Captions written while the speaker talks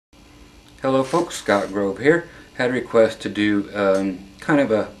Hello folks, Scott Grove here. Had a request to do kind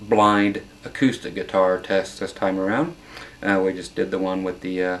of a blind acoustic guitar test this time around. We just did the one with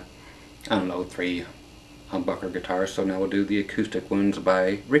the, I don't know, 3 humbucker guitars, so now we'll do the acoustic ones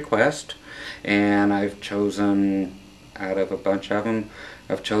by request. And I've chosen, out of a bunch of them,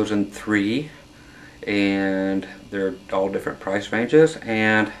 I've chosen 3, and they're all different price ranges,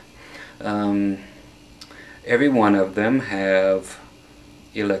 and every one of them have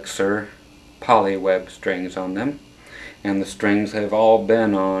Elixir polyweb strings on them, and the strings have all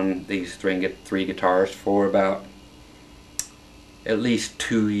been on these 3 guitars for about at least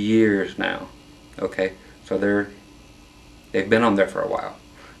 2 years now. Okay, so they've been on there for a while.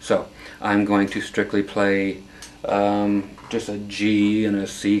 So I'm going to strictly play just a G and a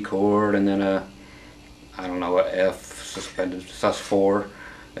C chord, and then a, I don't know, a F suspended sus4,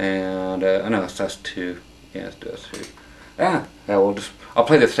 and no, sus2. Yeah, let's do sus2. Yeah, I'll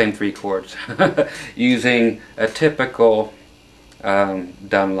play the same 3 chords using a typical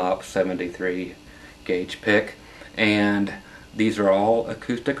Dunlop 73 gauge pick, and these are all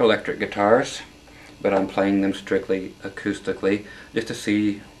acoustic electric guitars, but I'm playing them strictly acoustically just to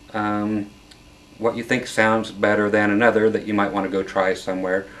see what you think sounds better than another that you might want to go try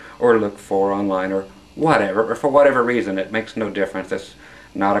somewhere or look for online or whatever, or for whatever reason. It makes no difference. It's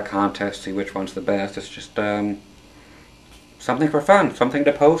not a contest to see which one's the best. It's just something for fun, something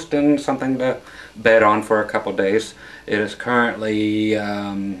to post and something to bet on for a couple days. It is currently,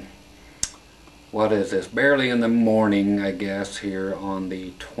 what is this, barely in the morning, I guess, here on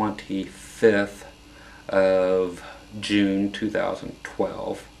the 25th of June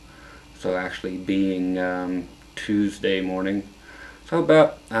 2012. So actually being Tuesday morning. So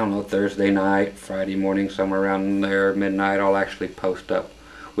about, I don't know, Thursday night, Friday morning, somewhere around there, midnight, I'll actually post up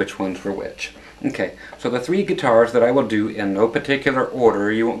which ones were which. Okay, so the 3 guitars that I will do in no particular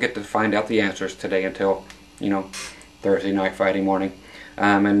order, you won't get to find out the answers today until, you know, Thursday night, Friday morning,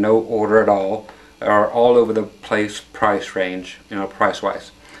 in no order at all, are all over the place price range, you know,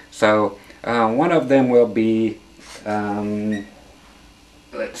 price-wise. So one of them will be, let's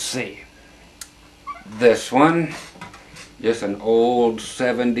see, this one, just an old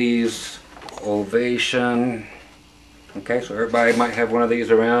 70s Ovation. Okay, so everybody might have one of these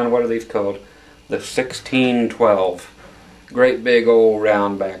around. What are these called? The 1612. Great big old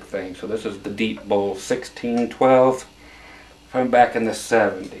round back thing. So this is the Deep Bowl 1612 from back in the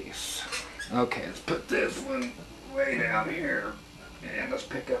 70s. Okay, let's put this one way down here, and let's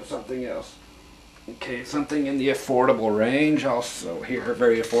pick up something else. Okay, something in the affordable range, also here,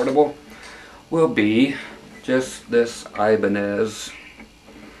 very affordable, will be just this Ibanez.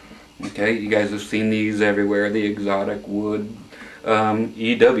 Okay, you guys have seen these everywhere, the exotic wood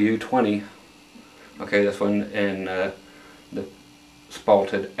EW20. Okay, this one in the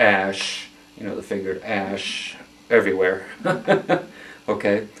spalted ash, you know, the figured ash everywhere.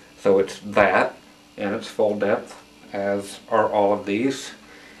 Okay, so it's that, and it's full depth, as are all of these.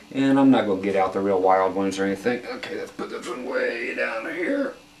 And I'm not going to get out the real wild ones or anything. Okay, let's put this one way down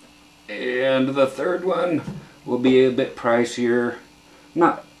here. And the third one will be a bit pricier.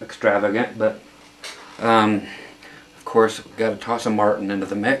 Not extravagant, but of course we've got to toss a Martin into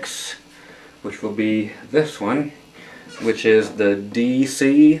the mix, which will be this one, which is the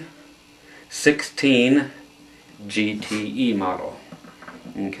DC 16 GTE model.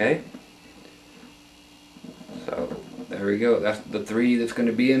 Okay, so there we go. That's the 3 that's going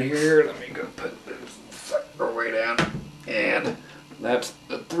to be in here. Let me go put this sucker way down, and that's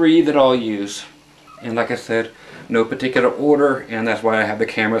the 3 that I'll use. And like I said, no particular order, and that's why I have the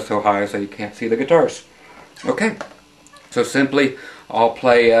camera so high so you can't see the guitars. Okay, so simply I'll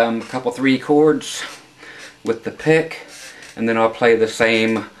play a couple 3 chords with the pick, and then I'll play the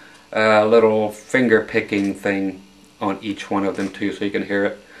same little finger picking thing on each one of them too, so you can hear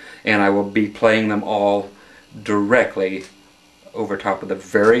it. And I will be playing them all directly over top of the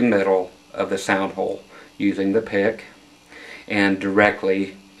very middle of the sound hole using the pick, and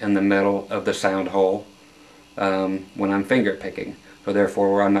directly in the middle of the sound hole when I'm finger picking. So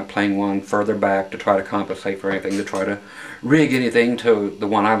therefore I'm not playing one further back to try to compensate for anything, to try to rig anything to the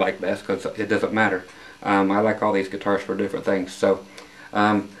one I like best, because it doesn't matter. I like all these guitars for different things. So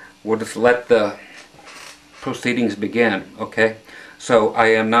we'll just let the proceedings begin. Okay, so I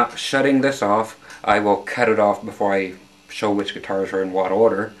am not shutting this off. I will cut it off before I show which guitars are in what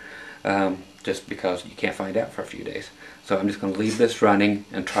order, just because you can't find out for a few days. So I'm just going to leave this running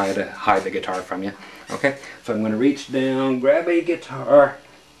and try to hide the guitar from you. Okay, so I'm going to reach down, grab a guitar,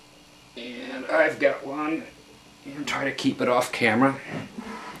 and I've got one, and try to keep it off camera.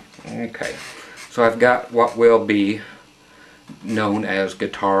 Okay, so I've got what will be known as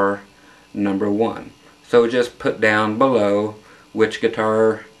guitar number 1. So just put down below which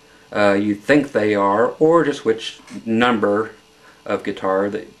guitar you think they are, or just which number of guitar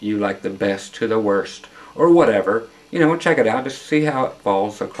that you like the best to the worst, or whatever. You know, check it out, just see how it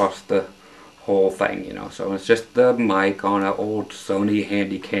falls across the whole thing, you know. So it's just the mic on an old Sony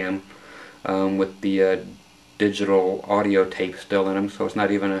Handycam with the digital audio tape still in them, so it's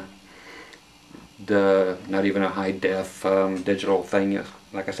not even a high def digital thing.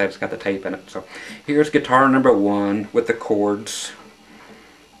 Like I said, it's got the tape in it. So here's guitar number 1 with the chords.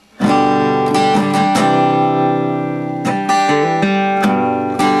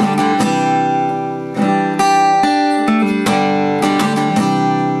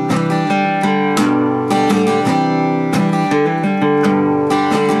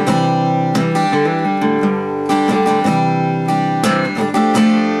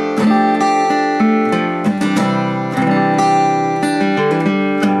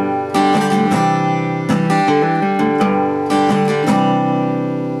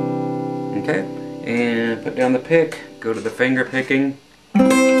 Okay, and put down the pick, go to the finger picking.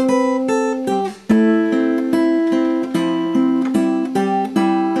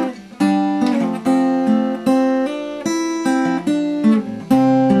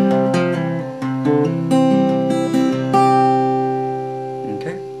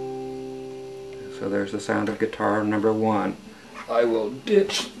 Okay, so there's the sound of guitar number 1. I will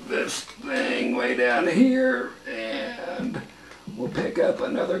ditch this thing way down here and we'll pick up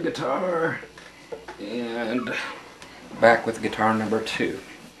another guitar and back with guitar number 2,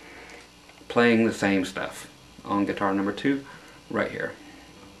 playing the same stuff on guitar number 2 right here.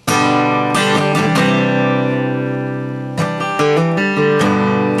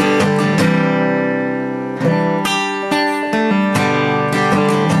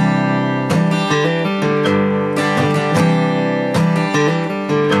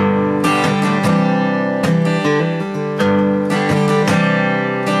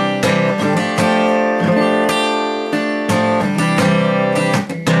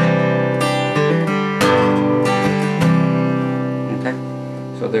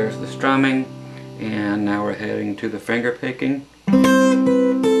 So there's the strumming, and now we're heading to the finger picking.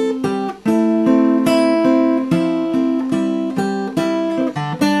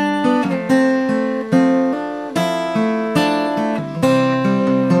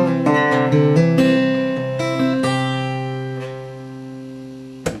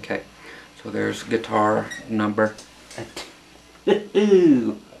 Okay, so there's guitar number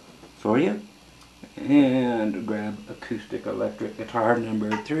 2 for you. And grab acoustic electric guitar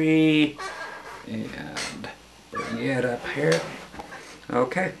number 3 and bring it up here.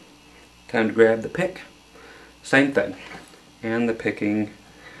 Okay, time to grab the pick. Same thing, and the picking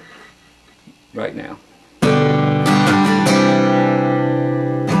right now.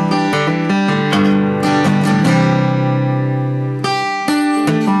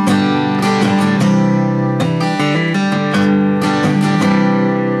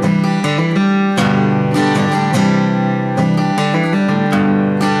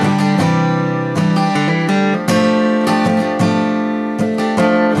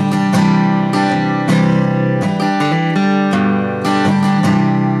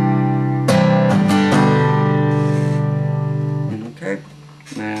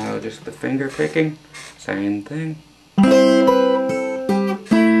 Now just the finger picking, same thing.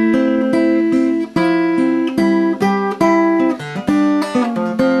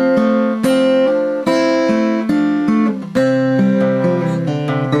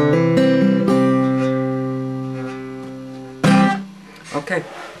 Okay,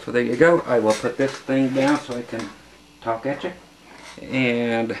 so there you go. I will put this thing down so I can talk at you.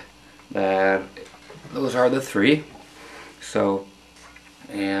 And those are the 3. So,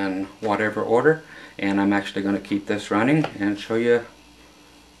 in whatever order, and I'm actually going to keep this running and show you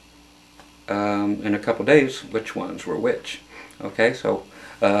in a couple days which ones were which. Okay, so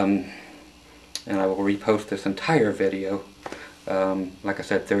and I will repost this entire video like I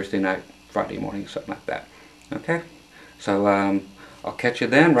said, Thursday night, Friday morning, something like that. Okay, so I'll catch you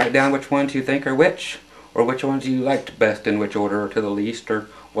then. Write down which ones you think are which, or which ones you liked best in which order, or to the least, or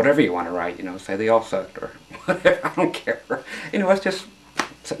whatever you want to write. You know, say they all sucked or whatever. I don't care. You know, it's just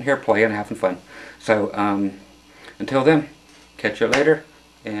sitting here playing, having fun. So until then, catch you later,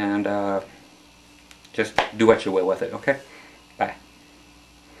 and just do what you will with it. Okay, bye.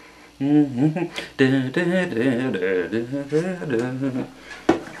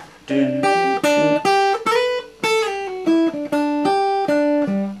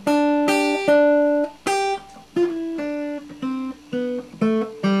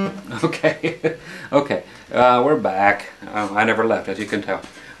 Okay, okay, we're back. I never left, as you can tell.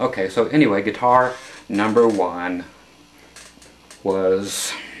 Okay, so anyway, guitar number 1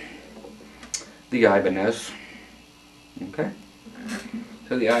 was the Ibanez. Okay.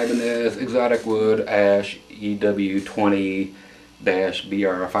 So the Ibanez Exotic Wood Ash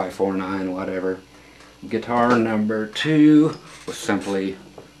EW20-BR549, whatever. Guitar number 2 was simply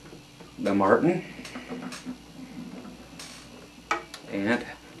the Martin. And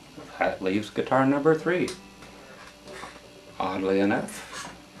that leaves guitar number 3. Oddly enough,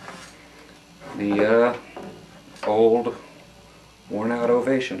 the old worn out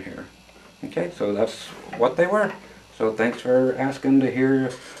Ovation here. Okay, so that's what they were. So thanks for asking to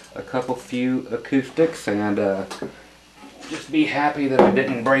hear a few acoustics, and just be happy that I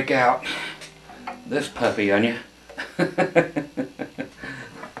didn't break out this puppy on you.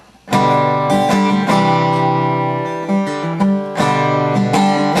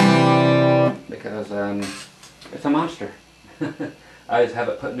 Because it's a monster. I just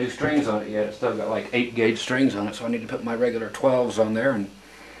haven't put new strings on it yet. It's still got like 8 gauge strings on it, so I need to put my regular 12s on there, and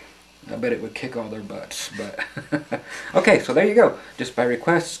I bet it would kick all their butts. But okay, so there you go. Just by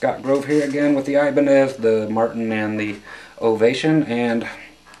request, Scott Grove here again with the Ibanez, the Martin, and the Ovation, and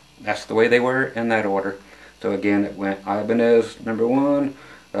that's the way they were in that order. So again, it went Ibanez number 1,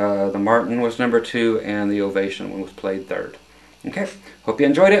 the Martin was number 2, and the Ovation one was played 3rd. Okay, hope you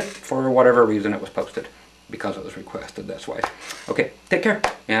enjoyed it for whatever reason it was posted. Because it was requested, that's why. Okay, take care,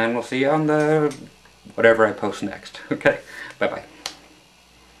 and we'll see you on the whatever I post next. Okay, bye-bye.